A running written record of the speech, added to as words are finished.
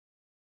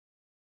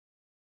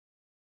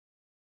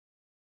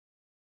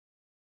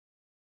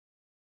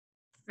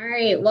All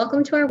right,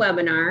 welcome to our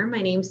webinar.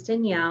 My name is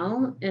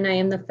Danielle, and I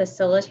am the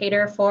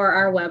facilitator for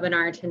our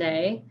webinar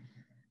today.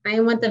 I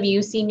am with the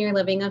View Senior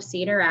Living of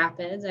Cedar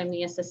Rapids. I'm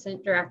the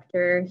assistant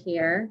director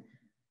here.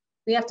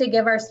 We have to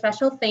give our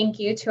special thank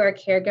you to our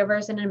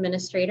caregivers and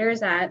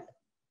administrators at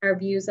our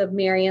Views of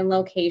Marion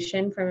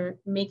location for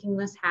making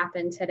this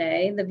happen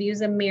today. The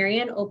Views of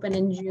Marion opened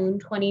in June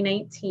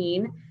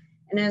 2019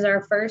 and is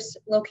our first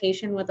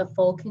location with a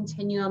full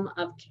continuum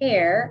of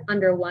care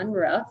under one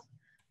roof.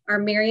 Our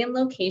Marion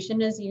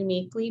location is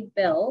uniquely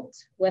built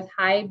with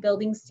high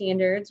building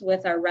standards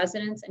with our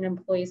residents and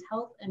employees'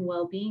 health and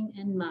well-being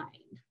in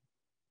mind.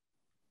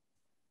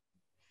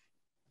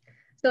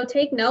 So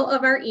take note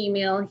of our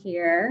email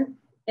here,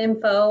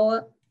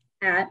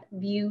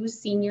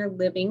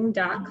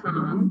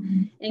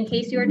 info@viewseniorliving.com. In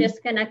case you are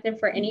disconnected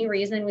for any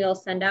reason, we'll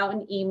send out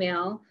an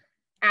email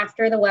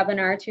after the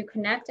webinar to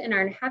connect and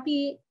are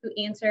happy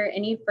to answer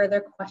any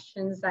further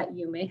questions that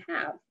you may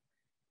have.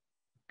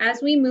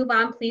 As we move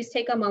on, please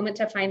take a moment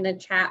to find the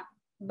chat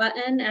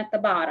button at the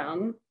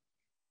bottom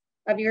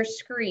of your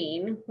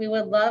screen. We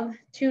would love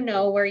to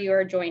know where you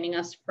are joining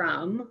us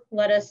from.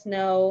 Let us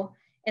know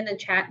in the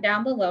chat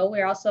down below.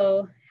 We're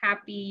also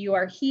happy you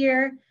are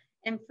here,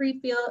 and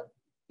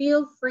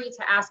feel free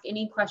to ask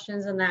any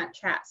questions in that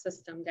chat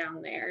system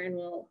down there, and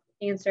we'll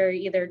answer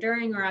either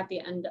during or at the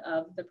end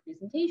of the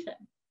presentation.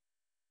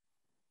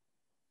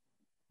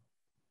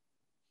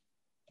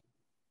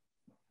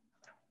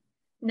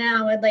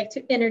 Now I'd like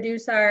to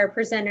introduce our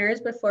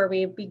presenters before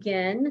we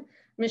begin.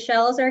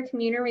 Michelle is our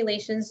Community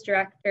Relations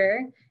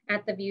Director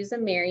at the Views of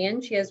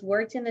Marion. She has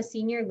worked in the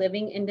senior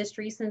living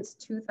industry since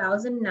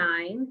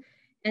 2009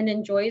 and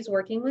enjoys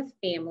working with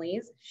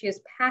families. She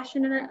is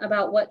passionate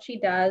about what she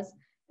does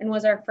and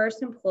was our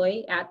first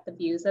employee at the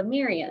Views of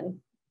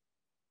Marion.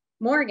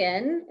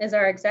 Morgan is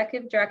our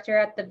Executive Director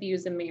at the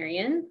Views of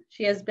Marion.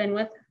 She has been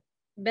a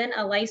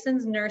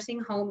licensed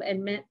nursing home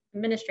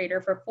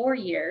administrator for 4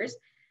 years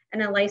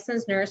and a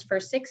licensed nurse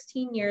for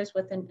 16 years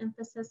with an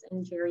emphasis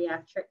in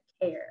geriatric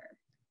care.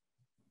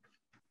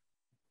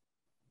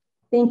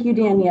 Thank you,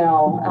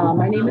 Danielle.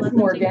 My name is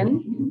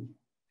Morgan,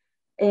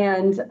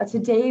 and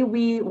today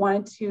we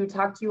wanted to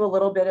talk to you a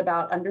little bit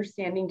about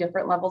understanding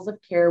different levels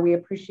of care. We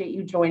appreciate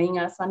you joining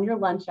us on your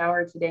lunch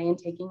hour today and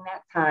taking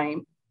that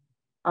time.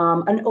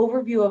 An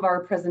overview of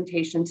our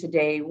presentation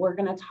today, we're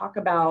going to talk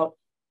about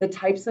the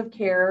types of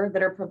care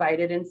that are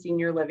provided in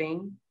senior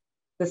living,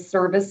 the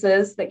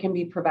services that can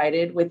be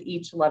provided with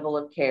each level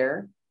of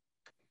care.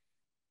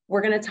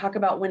 We're going to talk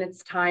about when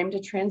it's time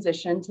to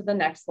transition to the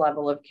next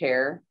level of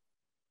care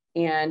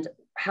and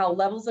how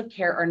levels of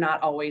care are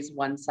not always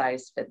one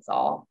size fits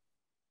all.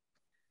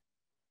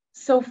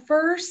 So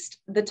first,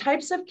 the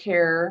types of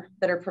care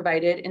that are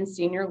provided in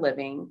senior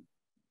living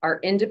are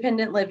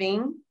independent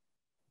living,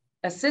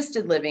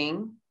 assisted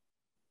living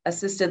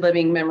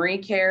memory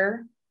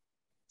care,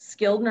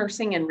 skilled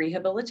nursing and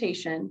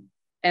rehabilitation,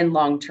 and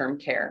long-term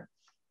care.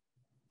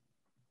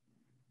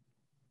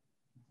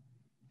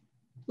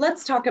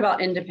 Let's talk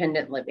about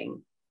independent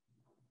living.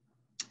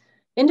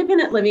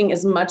 Independent living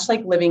is much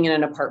like living in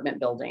an apartment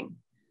building.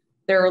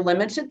 There are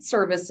limited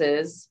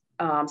services,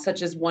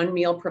 such as one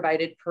meal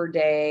provided per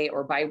day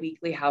or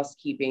biweekly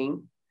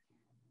housekeeping.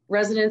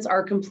 Residents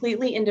are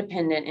completely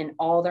independent in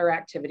all their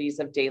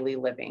activities of daily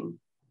living.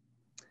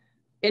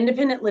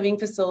 Independent living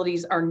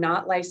facilities are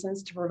not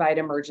licensed to provide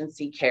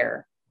emergency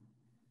care.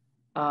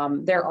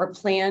 There are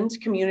planned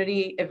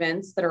community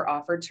events that are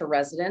offered to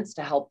residents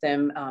to help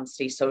them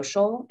stay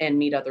social and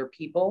meet other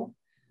people.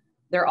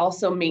 There are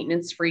also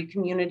maintenance-free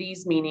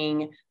communities,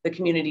 meaning the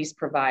communities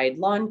provide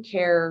lawn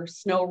care,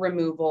 snow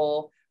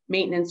removal,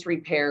 maintenance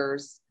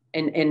repairs,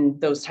 and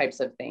those types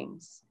of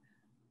things.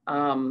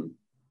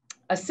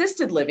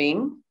 Assisted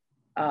living,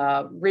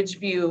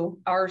 Ridgeview,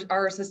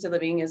 our assisted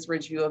living is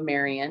Ridgeview of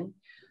Marion.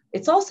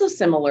 It's also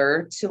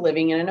similar to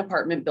living in an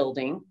apartment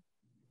building.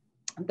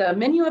 The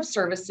menu of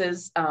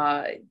services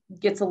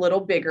gets a little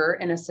bigger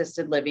in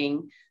assisted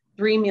living.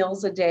 3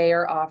 meals a day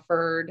are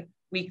offered,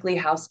 weekly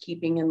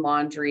housekeeping and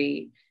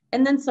laundry,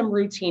 and then some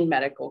routine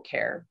medical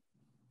care.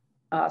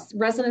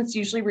 Residents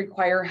usually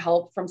require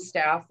help from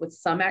staff with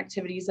some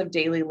activities of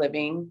daily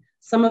living.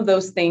 Some of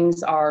those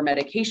things are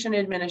medication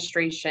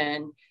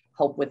administration,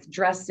 help with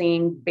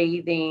dressing,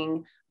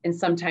 bathing, and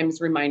sometimes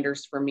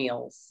reminders for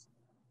meals.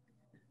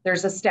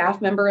 There's a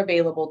staff member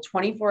available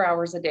 24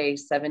 hours a day,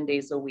 7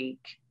 days a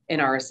week in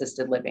our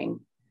assisted living.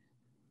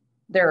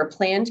 There are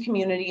planned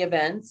community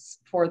events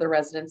for the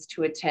residents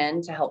to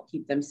attend to help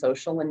keep them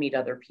social and meet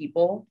other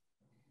people.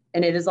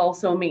 And it is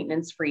also a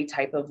maintenance-free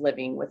type of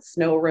living with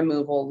snow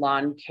removal,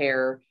 lawn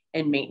care,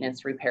 and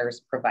maintenance repairs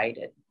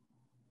provided.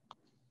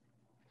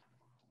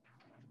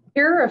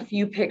 Here are a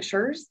few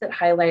pictures that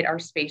highlight our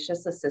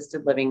spacious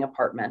assisted living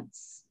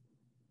apartments.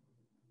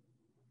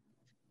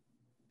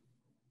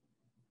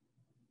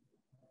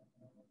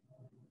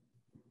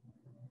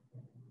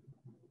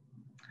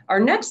 Our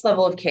next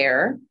level of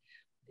care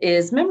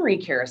is memory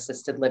care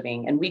assisted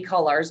living, and we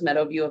call ours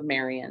Meadowview of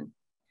Marion.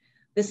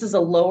 This is a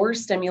lower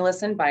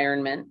stimulus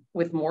environment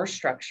with more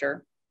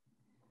structure.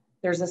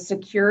 There's a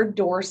secure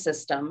door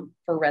system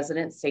for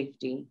resident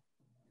safety.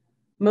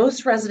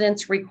 Most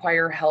residents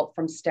require help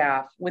from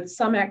staff with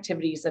some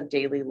activities of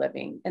daily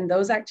living, and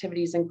those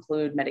activities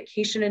include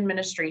medication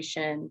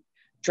administration,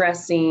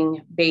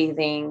 dressing,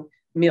 bathing,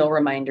 meal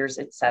reminders,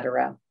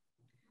 etc.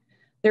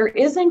 There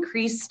is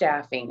increased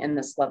staffing in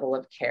this level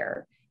of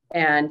care,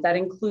 and that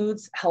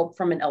includes help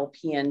from an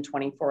LPN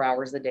 24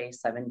 hours a day,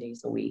 7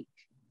 days a week.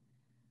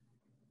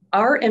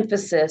 Our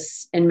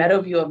emphasis in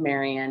Meadowview of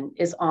Marion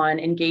is on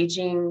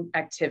engaging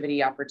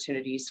activity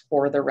opportunities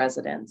for the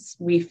residents.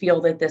 We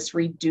feel that this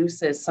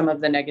reduces some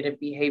of the negative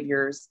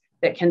behaviors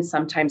that can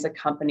sometimes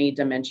accompany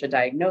dementia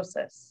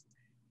diagnosis.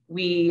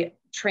 We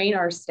train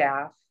our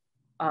staff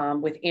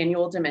with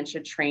annual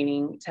dementia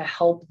training to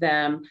help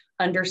them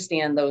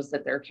understand those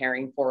that they're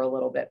caring for a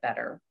little bit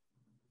better.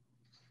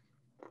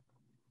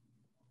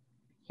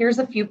 Here's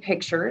a few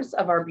pictures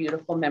of our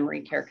beautiful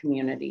memory care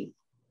community.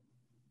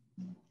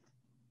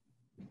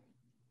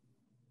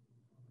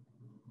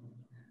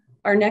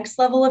 Our next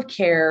level of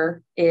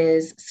care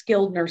is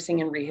skilled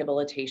nursing and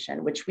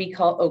rehabilitation, which we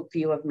call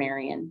Oakview of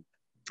Marion.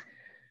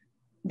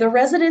 The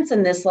residents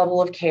in this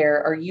level of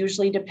care are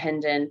usually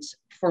dependent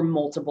for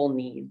multiple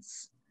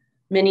needs.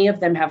 Many of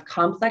them have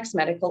complex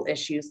medical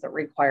issues that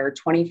require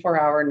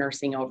 24-hour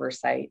nursing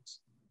oversight.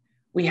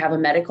 We have a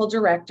medical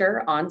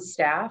director on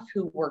staff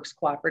who works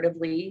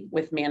cooperatively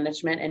with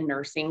management and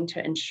nursing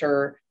to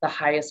ensure the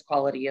highest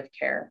quality of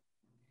care.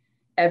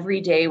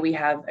 Every day we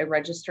have a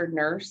registered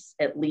nurse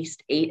at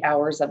least 8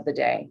 hours of the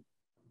day.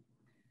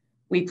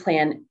 We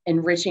plan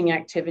enriching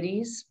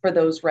activities for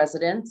those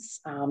residents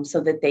so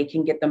that they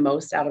can get the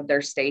most out of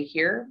their stay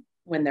here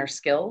when they're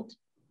skilled.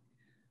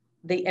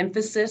 The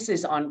emphasis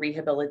is on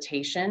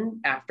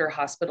rehabilitation after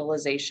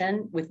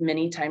hospitalization, with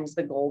many times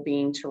the goal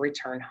being to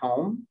return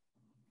home.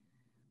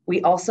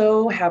 We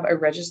also have a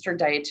registered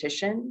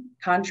dietitian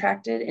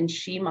contracted, and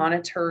she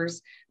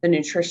monitors the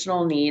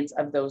nutritional needs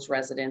of those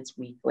residents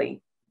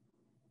weekly.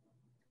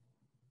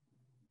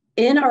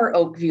 In our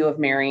Oakview of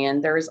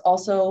Marion, there is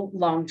also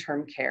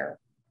long-term care.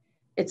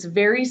 It's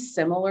very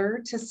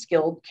similar to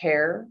skilled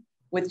care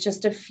with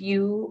just a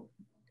few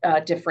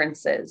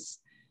differences.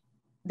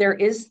 There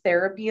is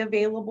therapy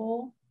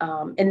available,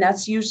 and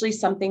that's usually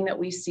something that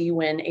we see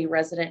when a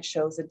resident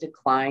shows a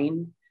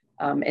decline,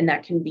 and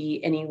that can be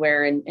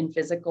anywhere in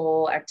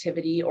physical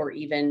activity or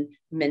even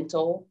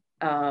mental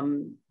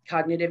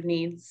cognitive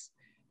needs.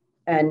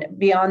 And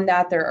beyond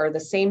that, there are the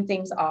same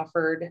things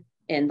offered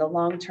in the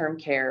long-term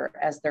care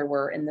as there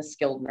were in the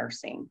skilled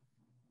nursing.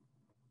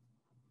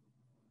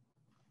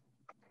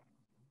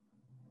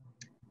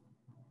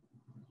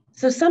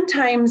 So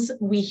sometimes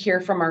we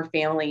hear from our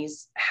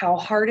families how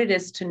hard it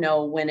is to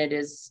know when it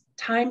is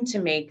time to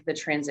make the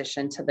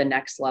transition to the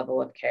next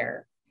level of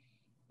care.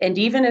 And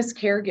even as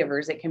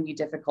caregivers, it can be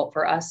difficult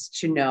for us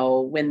to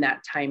know when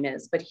that time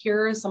is. But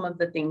here are some of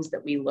the things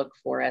that we look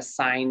for as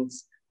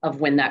signs of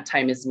when that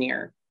time is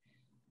near.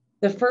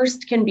 The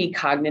first can be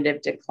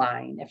cognitive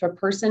decline. If a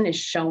person is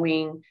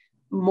showing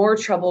more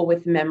trouble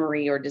with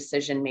memory or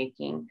decision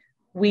making,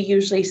 we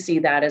usually see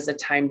that as a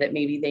time that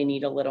maybe they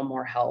need a little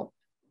more help.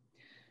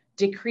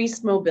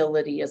 Decreased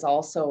mobility is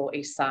also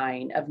a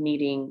sign of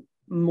needing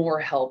more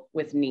help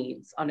with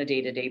needs on a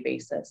day-to-day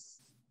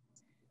basis.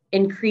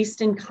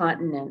 Increased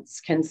incontinence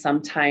can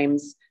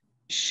sometimes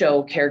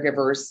show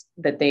caregivers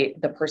that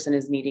the person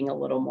is needing a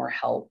little more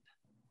help.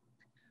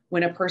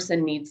 When a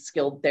person needs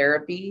skilled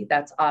therapy,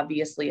 that's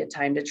obviously a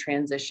time to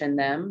transition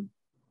them.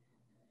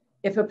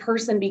 If a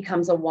person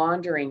becomes a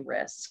wandering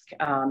risk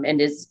and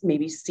is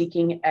maybe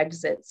seeking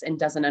exits and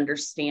doesn't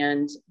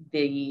understand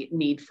the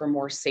need for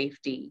more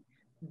safety,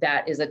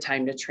 that is a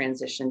time to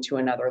transition to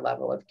another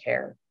level of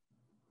care.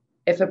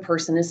 If a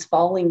person is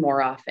falling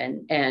more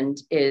often and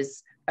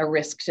is a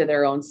risk to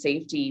their own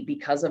safety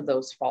because of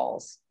those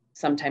falls,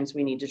 sometimes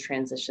we need to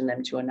transition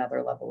them to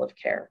another level of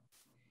care.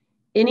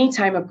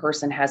 Anytime a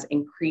person has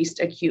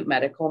increased acute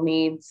medical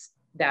needs,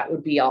 that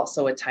would be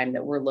also a time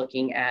that we're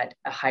looking at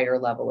a higher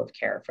level of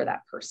care for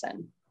that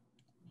person.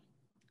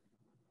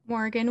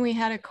 Morgan, we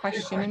had a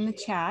question in the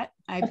chat,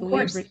 I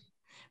believe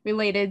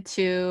related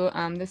to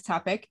this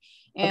topic.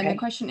 And the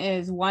question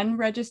is, one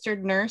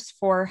registered nurse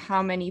for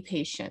how many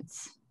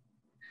patients?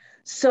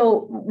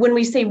 So when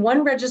we say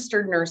one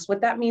registered nurse, what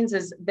that means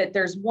is that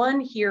there's one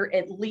here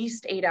at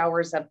least 8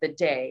 hours of the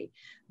day.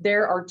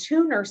 There are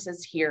two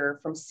nurses here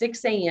from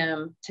 6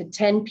 a.m. to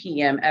 10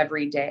 p.m.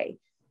 every day.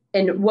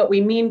 And what we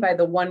mean by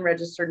the one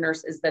registered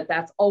nurse is that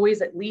that's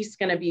always at least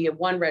going to be a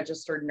one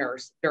registered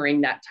nurse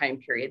during that time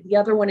period. The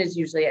other one is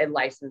usually a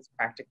licensed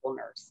practical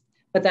nurse,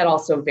 but that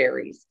also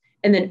varies.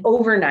 And then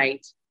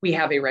overnight, we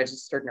have a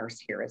registered nurse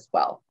here as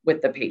well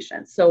with the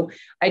patients. So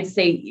I'd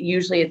say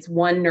usually it's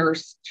one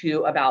nurse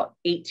to about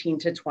 18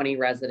 to 20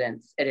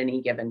 residents at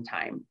any given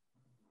time.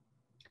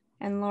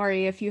 And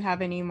Lori, if you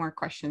have any more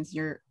questions,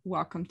 you're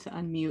welcome to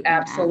unmute.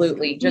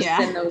 Absolutely. Just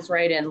send those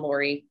right in,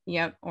 Lori.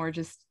 Yep. Or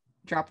just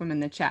drop them in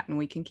the chat and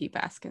we can keep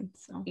asking.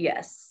 So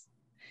yes.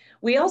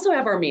 We also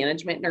have our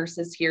management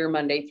nurses here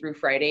Monday through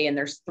Friday, and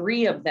there's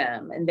 3 of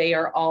them, and they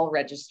are all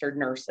registered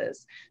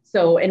nurses.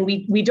 So, and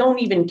we don't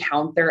even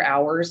count their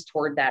hours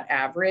toward that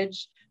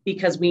average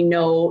because we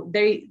know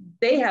they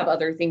have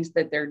other things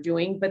that they're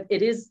doing, but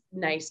it is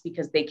nice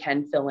because they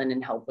can fill in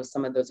and help with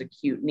some of those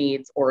acute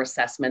needs or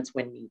assessments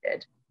when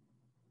needed.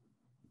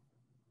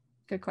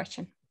 Good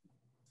question.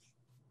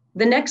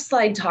 The next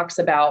slide talks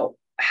about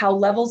how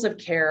levels of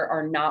care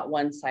are not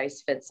one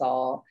size fits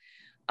all.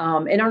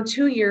 In our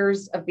 2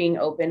 years of being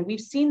open, we've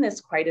seen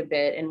this quite a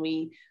bit, and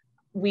we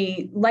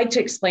like to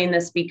explain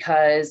this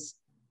because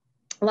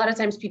a lot of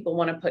times people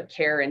want to put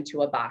care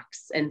into a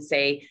box and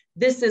say,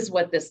 this is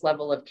what this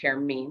level of care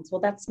means.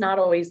 Well, that's not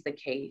always the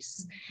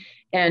case.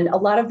 And a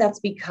lot of that's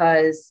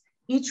because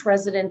each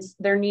residence,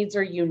 their needs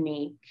are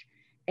unique,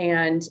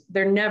 and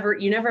you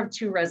never have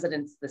 2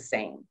 residents the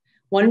same.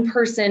 One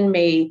person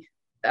may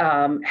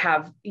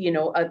have,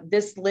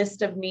 this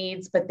list of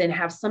needs, but then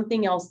have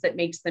something else that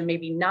makes them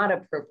maybe not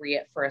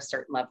appropriate for a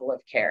certain level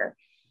of care.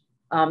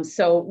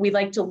 So we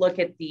like to look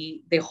at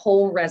the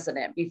whole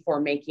resident before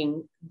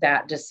making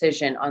that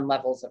decision on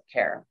levels of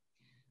care.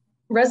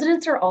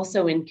 Residents are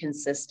also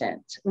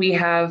inconsistent. We've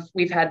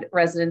had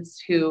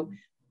residents who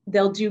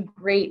they'll do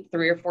great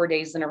 3 or 4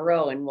 days in a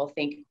row, and we'll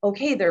think,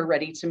 okay, they're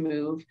ready to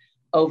move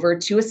over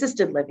to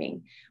assisted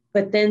living.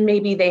 But then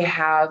maybe they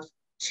have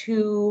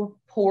 2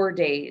 poor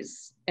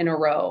days in a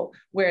row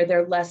where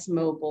they're less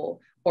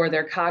mobile or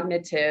their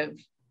cognitive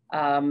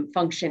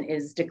function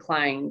is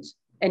declined.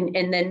 And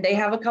then they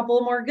have a couple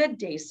of more good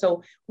days.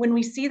 So when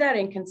we see that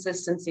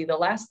inconsistency, the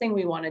last thing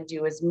we want to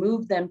do is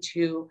move them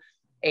to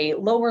a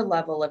lower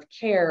level of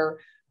care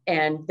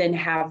and then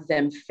have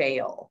them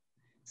fail.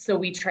 So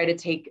we try to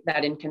take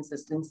that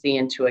inconsistency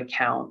into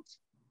account.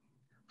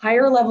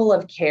 Higher level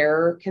of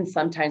care can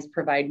sometimes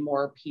provide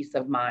more peace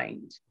of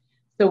mind.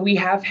 So we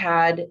have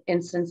had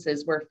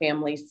instances where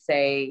families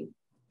say,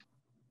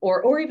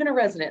 or even a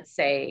resident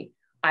say,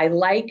 I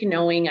like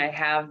knowing I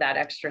have that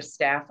extra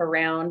staff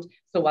around.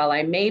 So while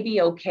I may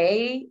be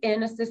okay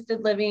in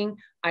assisted living,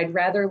 I'd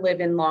rather live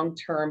in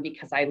long-term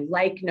because I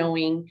like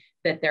knowing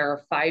that there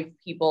are 5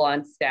 people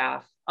on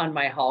staff on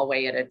my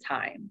hallway at a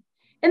time.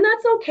 And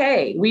that's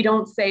okay. We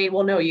don't say,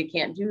 well, no, you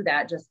can't do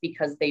that just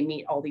because they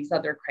meet all these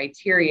other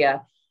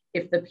criteria.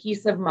 If the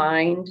peace of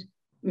mind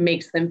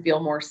makes them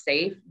feel more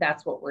safe,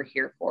 that's what we're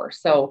here for.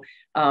 So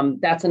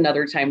that's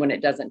another time when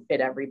it doesn't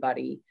fit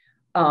everybody.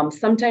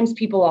 Sometimes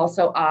people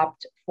also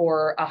opt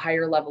for a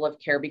higher level of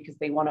care because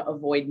they want to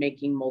avoid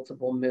making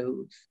multiple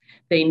moves.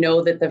 They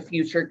know that the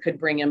future could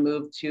bring a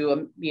move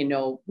to,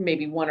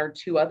 maybe 1 or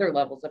 2 other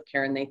levels of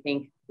care. And they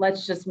think,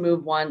 let's just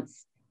move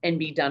once and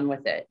be done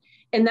with it.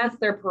 And that's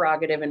their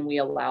prerogative, and we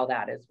allow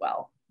that as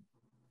well.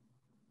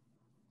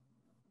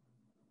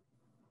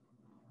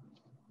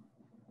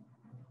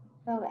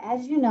 So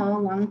as you know,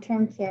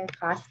 long-term care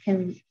costs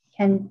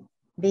can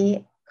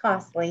be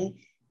costly.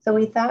 So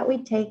we thought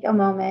we'd take a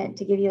moment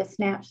to give you a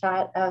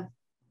snapshot of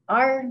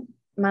our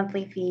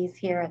monthly fees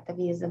here at the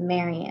Views of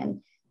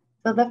Marion.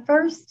 So the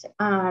first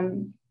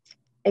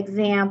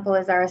example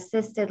is our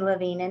assisted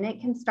living, and it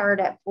can start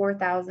at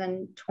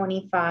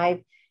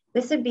 $4,025.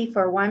 This would be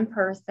for 1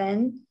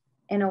 person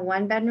in a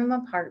 1-bedroom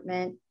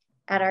apartment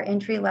at our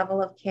entry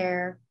level of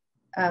care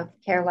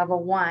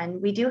level 1.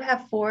 We do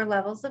have 4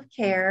 levels of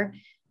care,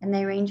 and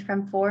they range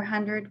from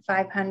 400,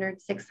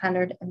 500,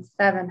 600, and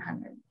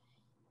 700.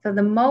 So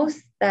the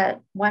most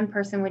that 1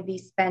 person would be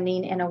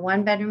spending in a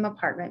 1-bedroom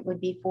apartment would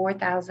be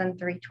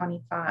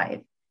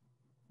 $4,325.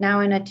 Now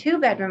in a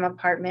 2-bedroom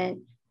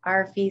apartment,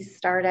 our fees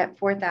start at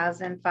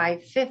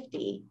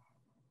 $4,550.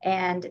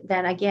 And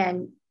then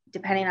again,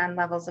 depending on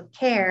levels of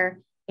care,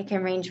 it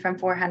can range from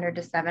 $400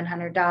 to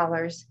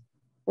 $700,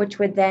 which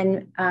would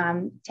then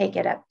take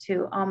it up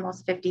to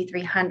almost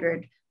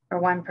 $5,300 for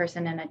 1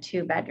 person in a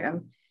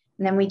 2-bedroom.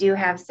 And then we do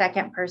have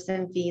 2nd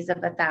person fees of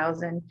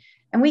 $1,000.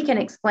 And we can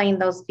explain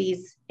those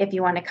fees if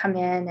you want to come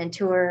in and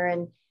tour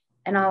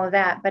and all of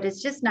that. But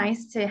it's just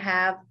nice to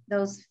have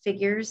those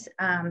figures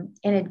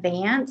in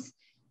advance,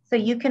 so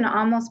you can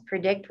almost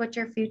predict what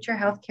your future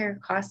healthcare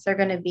costs are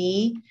going to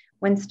be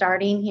when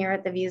starting here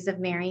at the Views of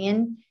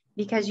Marion,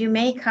 because you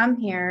may come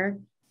here,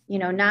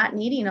 not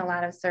needing a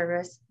lot of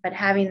service, but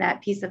having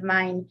that peace of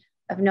mind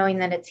of knowing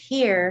that it's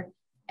here,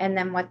 and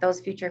then what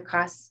those future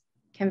costs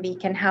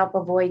can help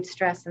avoid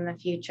stress in the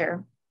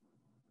future.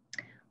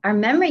 Our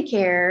memory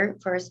care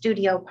for a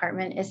studio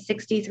apartment is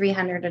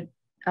 $6,300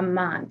 a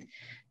month.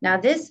 Now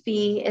this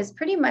fee is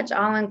pretty much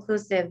all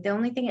inclusive. The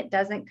only thing it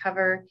doesn't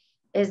cover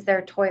is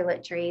their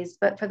toiletries,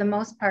 but for the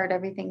most part,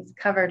 everything's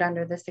covered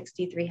under the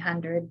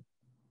 $6,300.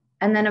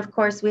 And then of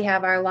course we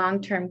have our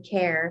long-term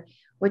care,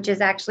 which is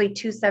actually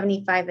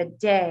 $275 a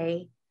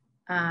day,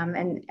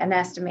 and an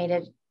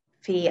estimated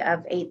fee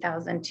of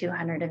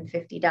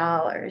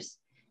 $8,250.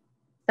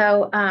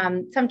 So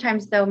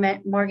sometimes though,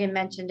 Morgan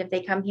mentioned if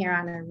they come here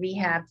on a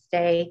rehab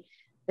stay,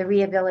 the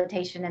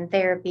rehabilitation and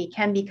therapy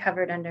can be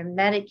covered under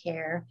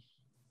Medicare.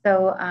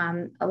 So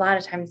a lot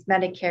of times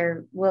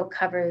Medicare will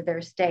cover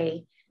their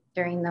stay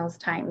during those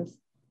times.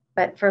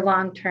 but for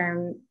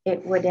long-term,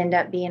 it would end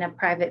up being a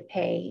private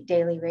pay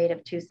daily rate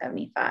of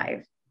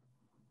 $275.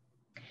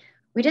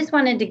 We just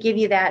wanted to give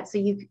you that so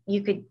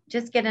you could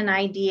just get an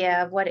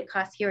idea of what it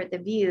costs here at the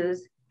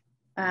Views.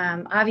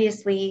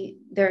 Obviously,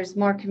 there's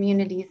more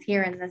communities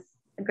here in this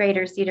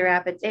greater Cedar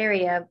Rapids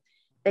area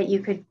that you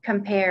could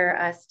compare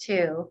us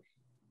to.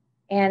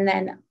 And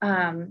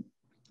then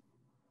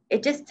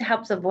it just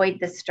helps avoid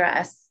the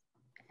stress.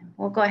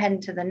 We'll go ahead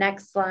into the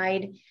next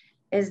slide,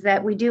 is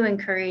that we do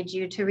encourage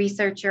you to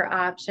research your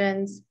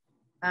options.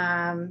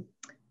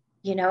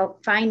 You know,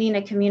 finding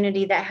a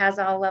community that has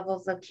all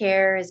levels of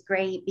care is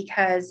great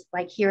because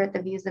like here at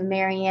the Views of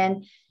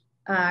Marion,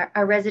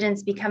 our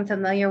residents become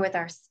familiar with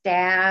our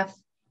staff.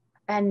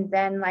 And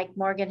then like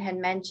Morgan had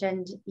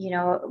mentioned, you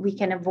know, we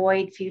can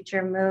avoid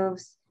future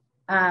moves,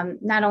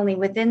 not only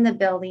within the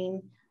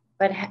building,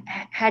 but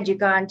had you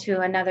gone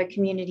to another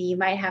community, you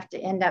might have to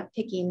end up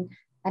picking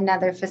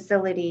another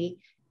facility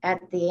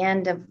at the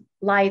end of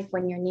life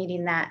when you're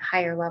needing that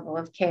higher level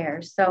of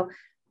care. So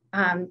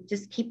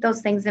just keep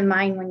those things in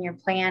mind when you're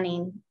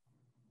planning.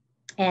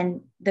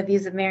 And the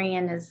Views of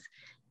Marion is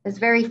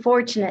very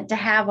fortunate to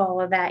have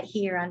all of that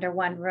here under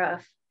one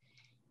roof.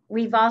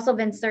 We've also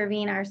been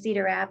serving our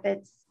Cedar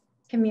Rapids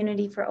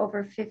community for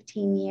over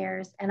 15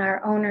 years, and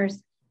our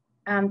owners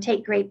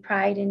take great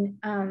pride in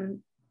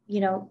you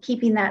know,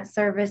 keeping that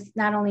service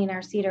not only in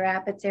our Cedar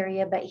Rapids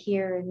area, but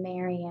here in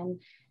Marion.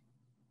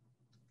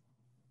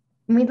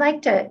 And we'd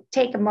like to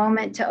take a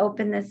moment to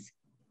open this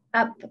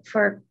up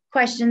for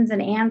questions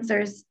and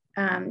answers.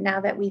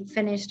 Now that we've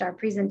finished our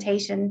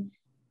presentation,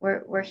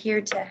 we're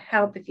here to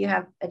help if you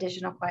have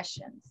additional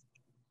questions.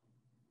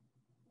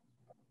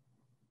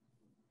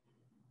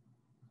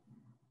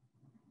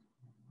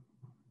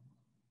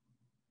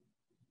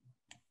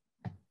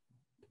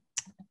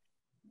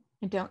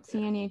 I don't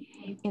see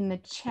any in the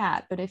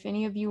chat, but if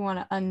any of you want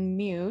to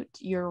unmute,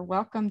 you're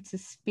welcome to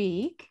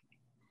speak.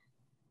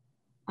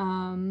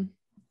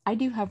 I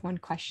do have one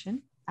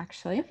question,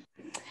 actually,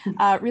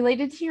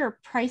 related to your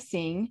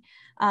pricing.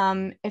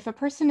 If a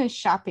person is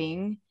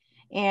shopping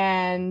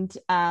and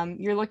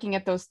you're looking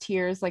at those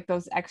tiers, like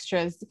those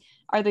extras,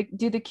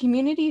 do the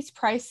communities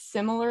price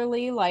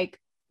similarly, like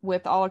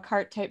with a la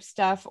carte type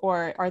stuff,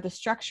 or are the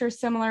structures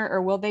similar,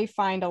 or will they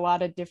find a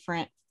lot of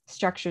different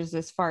structures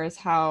as far as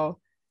how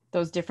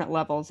those different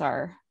levels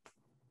are?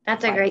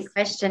 That's a great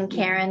question,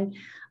 Karen.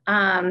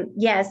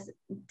 Yes,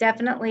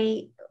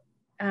 definitely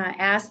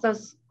ask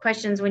those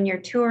questions when you're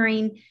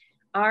touring.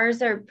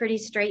 Ours are pretty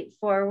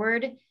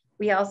straightforward.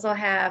 We also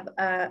have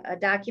a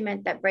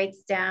document that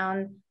breaks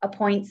down a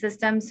point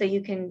system so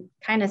you can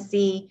kind of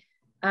see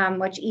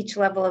what each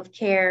level of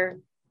care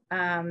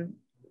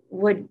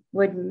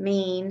would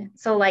mean.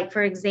 So like,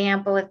 for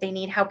example, if they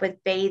need help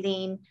with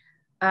bathing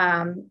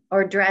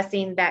or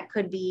dressing, that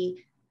could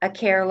be a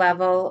care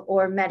level,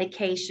 or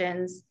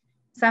medications.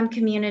 Some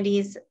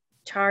communities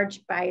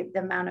charge by the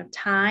amount of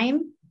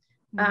time.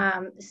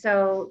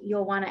 So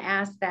you'll want to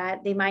ask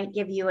that. They might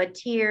give you a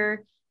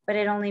tier, but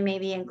it only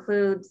maybe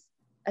includes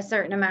a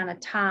certain amount of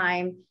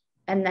time.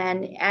 And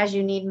then as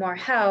you need more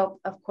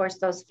help, of course,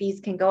 those fees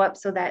can go up.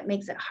 So that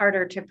makes it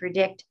harder to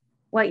predict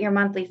what your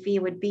monthly fee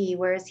would be.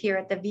 Whereas here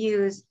at the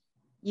Views,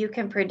 you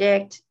can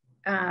predict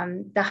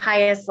the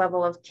highest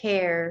level of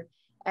care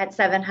at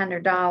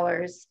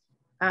 $700.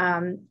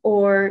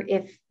 Or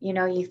if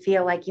you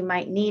feel like you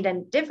might need a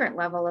different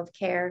level of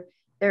care,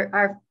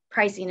 our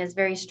pricing is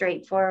very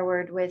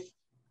straightforward with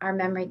our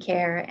memory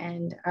care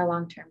and our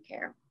long-term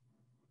care.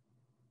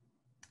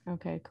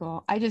 Okay,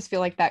 cool. I just feel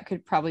like that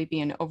could probably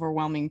be an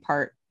overwhelming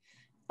part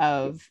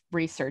of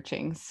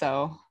researching.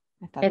 So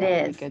I thought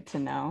that would be good to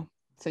know.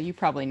 So you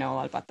probably know a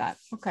lot about that.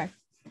 Okay.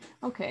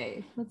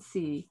 Okay, let's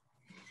see.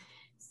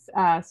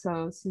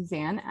 So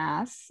Suzanne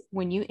asks,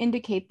 when you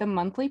indicate the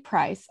monthly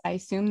price, I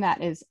assume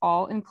that is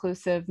all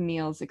inclusive,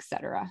 meals,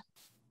 etc.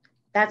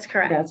 That's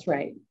correct. That's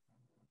right.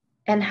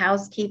 And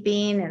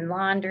housekeeping and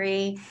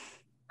laundry.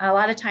 A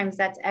lot of times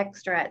that's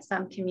extra at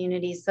some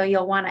communities. So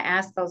you'll want to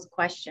ask those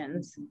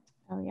questions.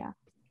 Oh yeah.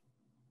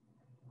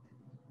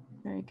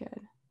 Very good.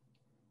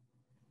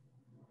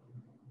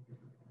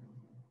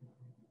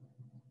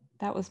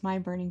 That was my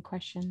burning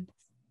question.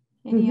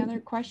 Any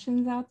other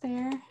questions out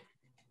there?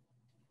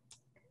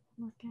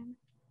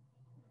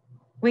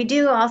 We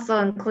do also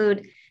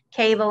include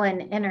cable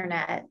and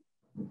internet.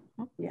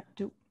 Oh, yeah.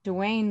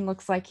 Dwayne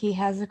looks like he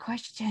has a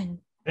question.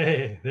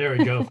 Hey, there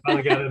we go.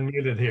 Finally got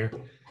unmuted here.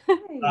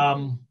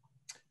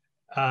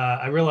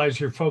 I realize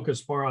you're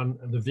focused more on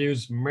the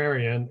Views of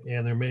Marion,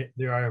 and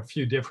there are a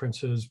few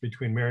differences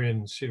between Marion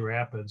and Cedar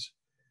Rapids.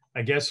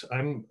 I guess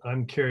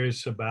I'm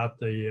curious about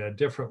the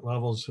different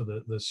levels of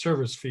the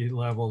service fee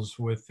levels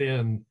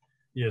within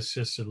the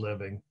assisted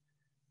living.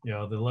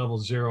 The level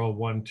 0,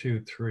 1, 2,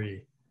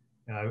 3.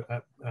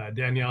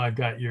 Danielle, I've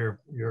got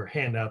your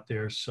hand out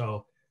there,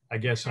 so I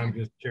guess I'm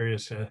just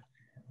curious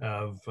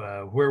of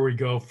where we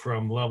go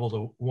from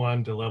level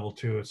 1 to level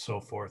 2 and so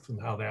forth,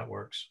 and how that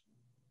works.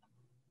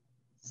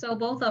 So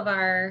both of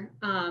our,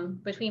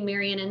 between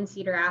Marion and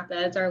Cedar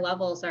Rapids, our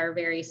levels are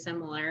very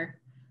similar.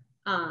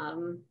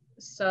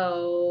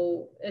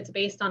 So it's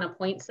based on a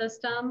point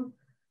system.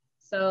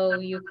 So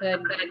you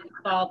could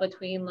fall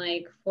between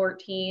like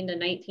 14 to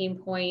 19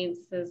 points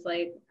is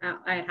like,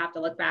 I'd have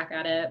to look back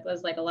at it,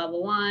 was like a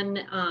level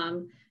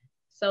 1.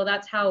 So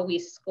that's how we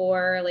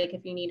score. Like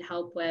if you need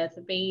help with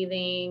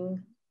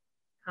bathing,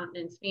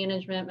 continence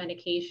management,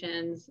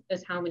 medications,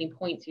 is how many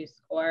points you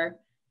score.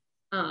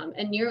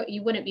 And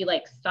you wouldn't be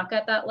like stuck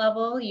at that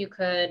level. You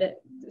could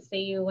say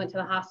you went to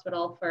the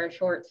hospital for a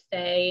short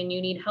stay and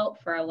you need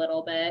help for a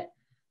little bit.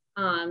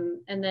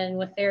 And then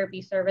with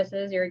therapy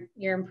services,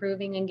 you're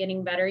improving and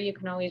getting better. You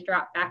can always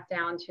drop back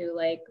down to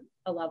like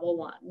a level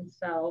 1.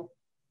 So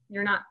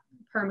you're not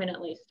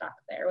permanently stuck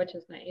there, which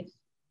is nice.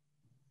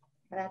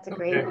 That's a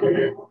great.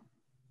 I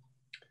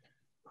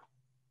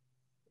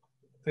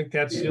think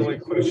that's the only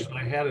question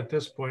I had at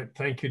this point.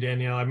 Thank you,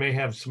 Danielle. I may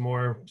have some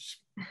more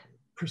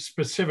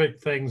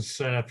specific things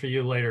for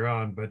you later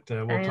on, but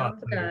we'll talk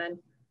later. Good.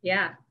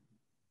 Yeah.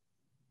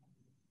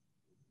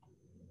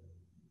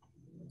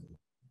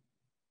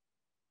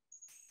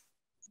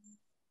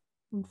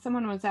 And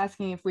someone was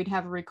asking if we'd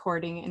have a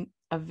recording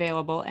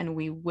available, and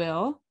we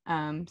will.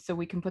 So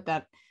we can put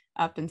that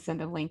up and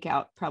send a link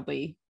out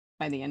probably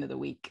by the end of the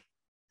week.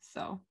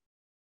 So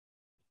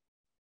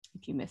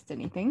if you missed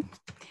anything,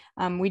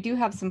 we do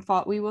have some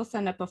we will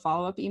send up a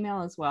follow-up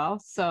email as well.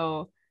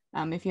 So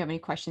if you have any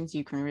questions,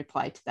 you can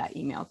reply to that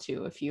email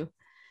too. If you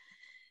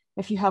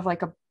have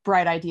like a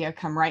bright idea,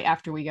 come right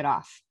after we get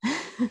off.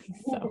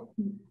 So.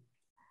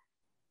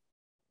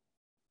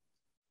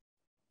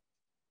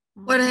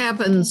 What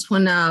happens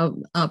when a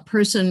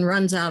person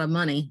runs out of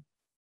money?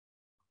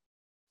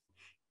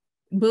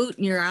 Boot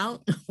and you're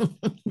out?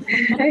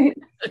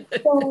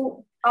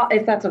 So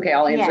if that's okay,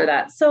 I'll answer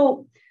that.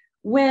 So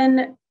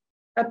when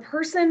a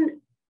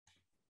person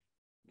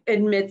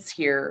admits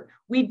here,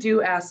 we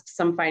do ask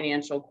some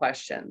financial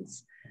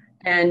questions,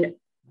 and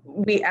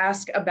we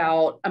ask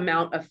about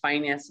amount of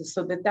finances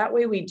so that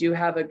way we do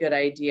have a good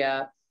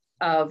idea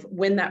of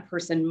when that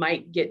person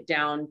might get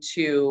down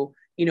to,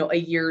 you know, a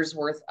year's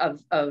worth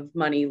of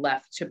money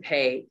left to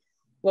pay.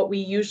 What we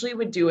usually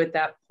would do at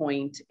that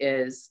point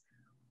is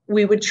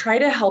we would try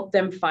to help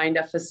them find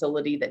a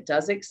facility that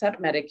does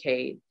accept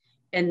Medicaid,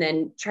 and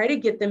then try to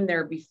get them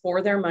there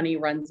before their money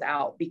runs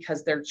out,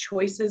 because their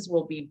choices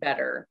will be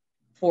better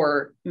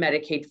for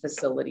Medicaid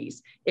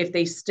facilities if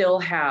they still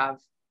have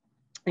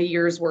a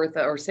year's worth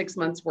or 6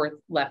 months worth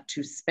left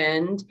to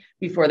spend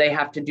before they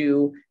have to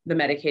do the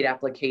Medicaid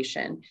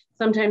application.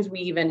 Sometimes we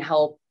even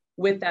help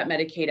with that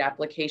Medicaid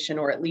application,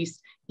 or at least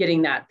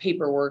getting that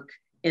paperwork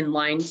in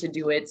line to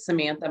do it.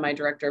 Samantha, my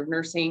director of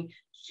nursing,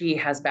 she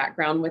has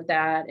background with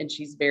that, and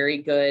she's very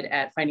good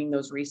at finding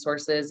those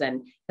resources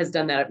and has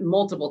done that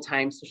multiple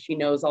times. So she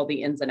knows all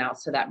the ins and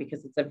outs to that,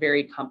 because it's a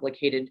very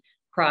complicated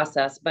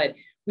process. But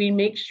we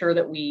make sure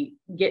that we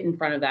get in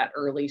front of that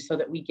early so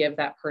that we give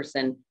that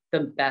person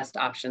the best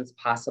options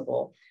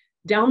possible.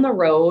 Down the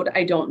road,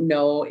 I don't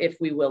know if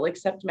we will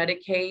accept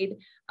Medicaid.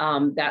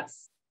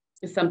 That's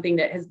something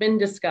that has been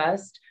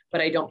discussed,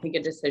 but I don't think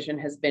a decision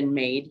has been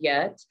made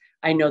yet.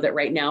 I know that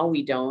right now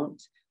we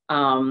don't.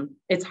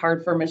 It's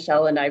hard for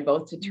Michelle and I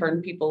both to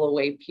turn people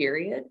away,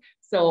 period.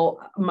 So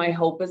my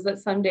hope is that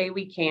someday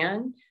we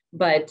can,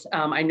 but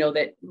I know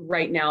that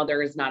right now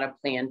there is not a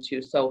plan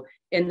to. So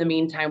in the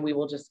meantime, we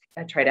will just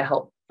try to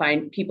help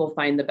people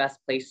find the best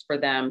place for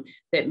them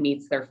that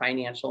meets their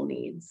financial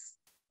needs.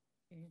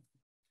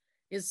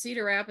 Is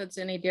Cedar Rapids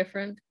any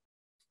different?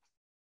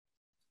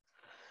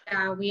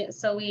 Yeah,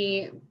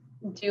 we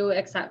do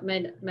accept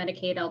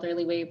Medicaid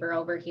elderly waiver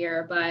over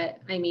here, but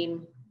I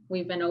mean,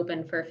 we've been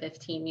open for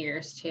 15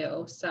 years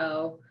too.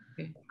 So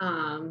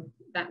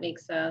that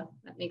makes a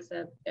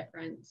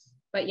difference.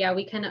 But yeah,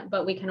 we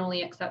can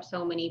only accept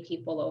so many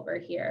people over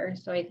here.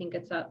 So I think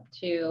it's up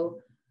to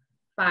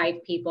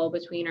 5 people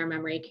between our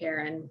memory care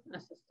and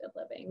assisted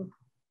living.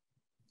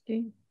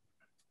 Okay.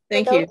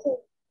 Thank you.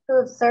 Who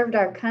have served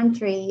our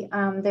country,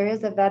 there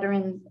is a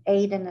Veterans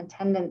Aid and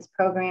Attendance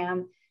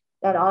Program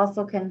that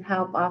also can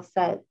help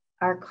offset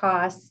our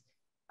costs.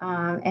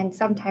 And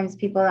sometimes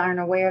people aren't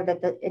aware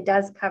that it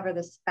does cover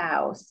the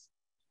spouse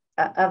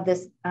of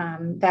this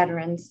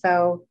veteran.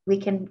 So we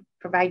can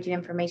provide you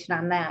information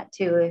on that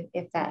too,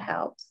 if that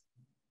helps.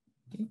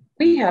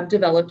 We have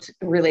developed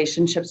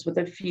relationships with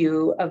a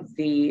few of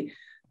the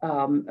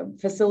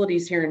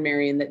facilities here in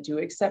Marion that do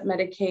accept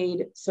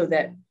Medicaid, so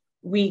that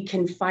we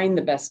can find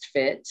the best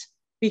fit,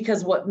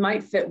 because what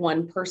might fit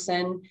one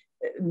person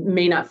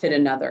may not fit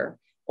another,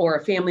 or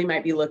a family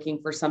might be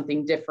looking for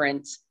something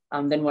different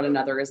than what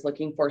another is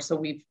looking for. So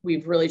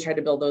we've really tried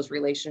to build those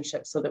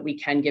relationships so that we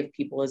can give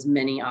people as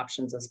many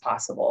options as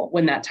possible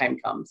when that time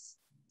comes.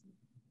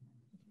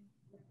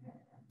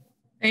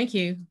 Thank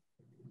you.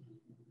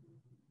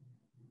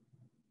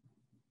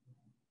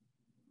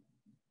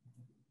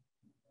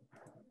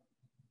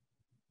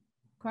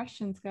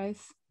 Questions,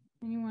 guys?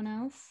 Anyone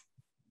else?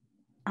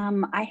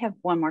 I have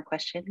one more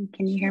question.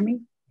 Can you hear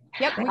me?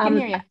 Yep, we can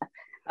hear you.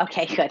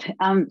 Okay, good.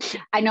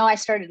 I know I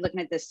started looking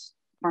at this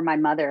for my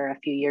mother a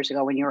few years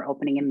ago when you were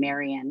opening in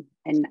Marion,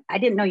 and I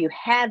didn't know you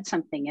had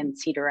something in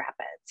Cedar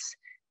Rapids.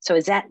 So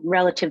is that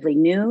relatively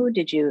new?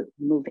 Did you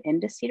move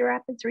into Cedar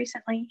Rapids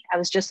recently? I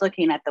was just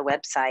looking at the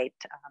website,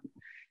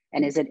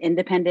 and is it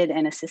independent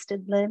and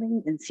assisted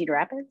living in Cedar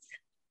Rapids?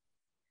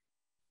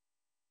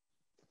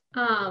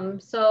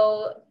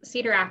 So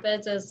Cedar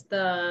Rapids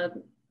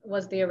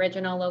was the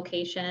original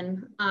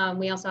location.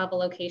 We also have a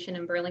location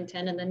in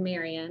Burlington and then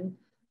Marion.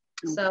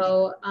 Okay.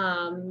 So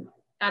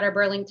at our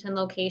Burlington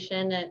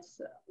location, it's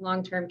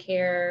long-term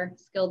care,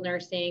 skilled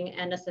nursing,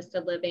 and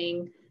assisted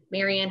living.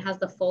 Marion has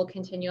the full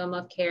continuum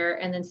of care,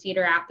 and then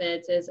Cedar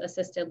Rapids is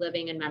assisted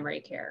living and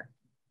memory care.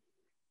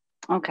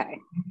 Okay.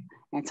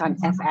 It's on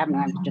F Avenue.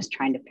 I'm just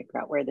trying to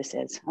figure out where this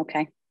is.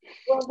 Okay.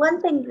 Well,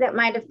 one thing that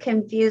might have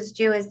confused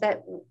you is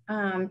that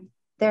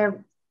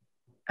they're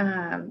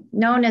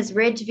known as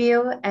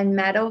Ridgeview and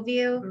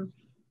Meadowview. Mm-hmm.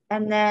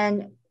 And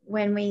then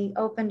when we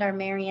opened our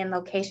Marion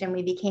location,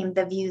 we became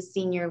the View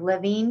Senior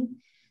Living.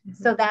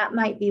 Mm-hmm. So that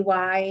might be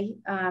why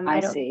I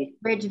don't see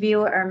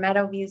Ridgeview or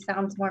Meadowview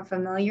sounds more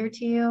familiar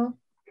to you.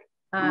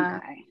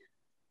 Okay.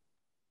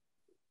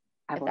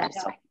 I will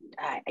just,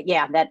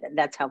 yeah,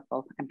 that's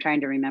helpful. I'm trying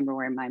to remember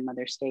where my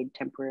mother stayed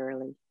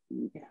temporarily.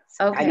 Yes.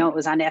 Okay. I know it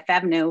was on F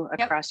Avenue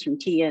across from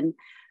Tian.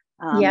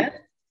 Yeah.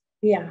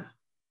 Yeah.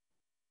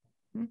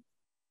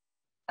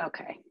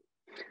 Okay.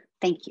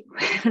 Thank you.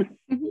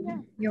 Yeah,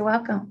 you're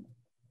welcome.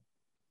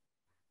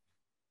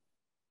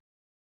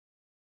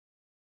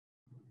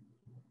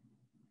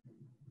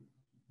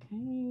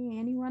 Okay,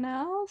 anyone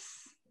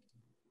else?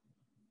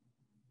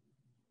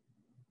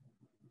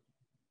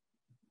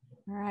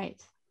 All right,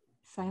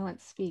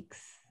 silence speaks.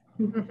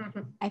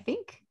 I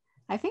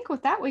think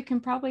with that, we can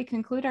probably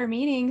conclude our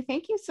meeting.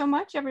 Thank you so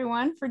much,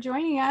 everyone, for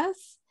joining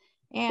us.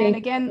 And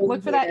again,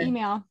 look for that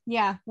email.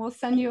 Yeah, we'll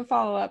send you a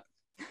follow-up.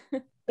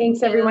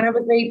 Thanks, everyone. Have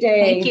a great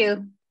day. Thank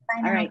you.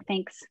 All right,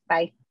 thanks.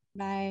 Bye.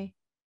 Bye.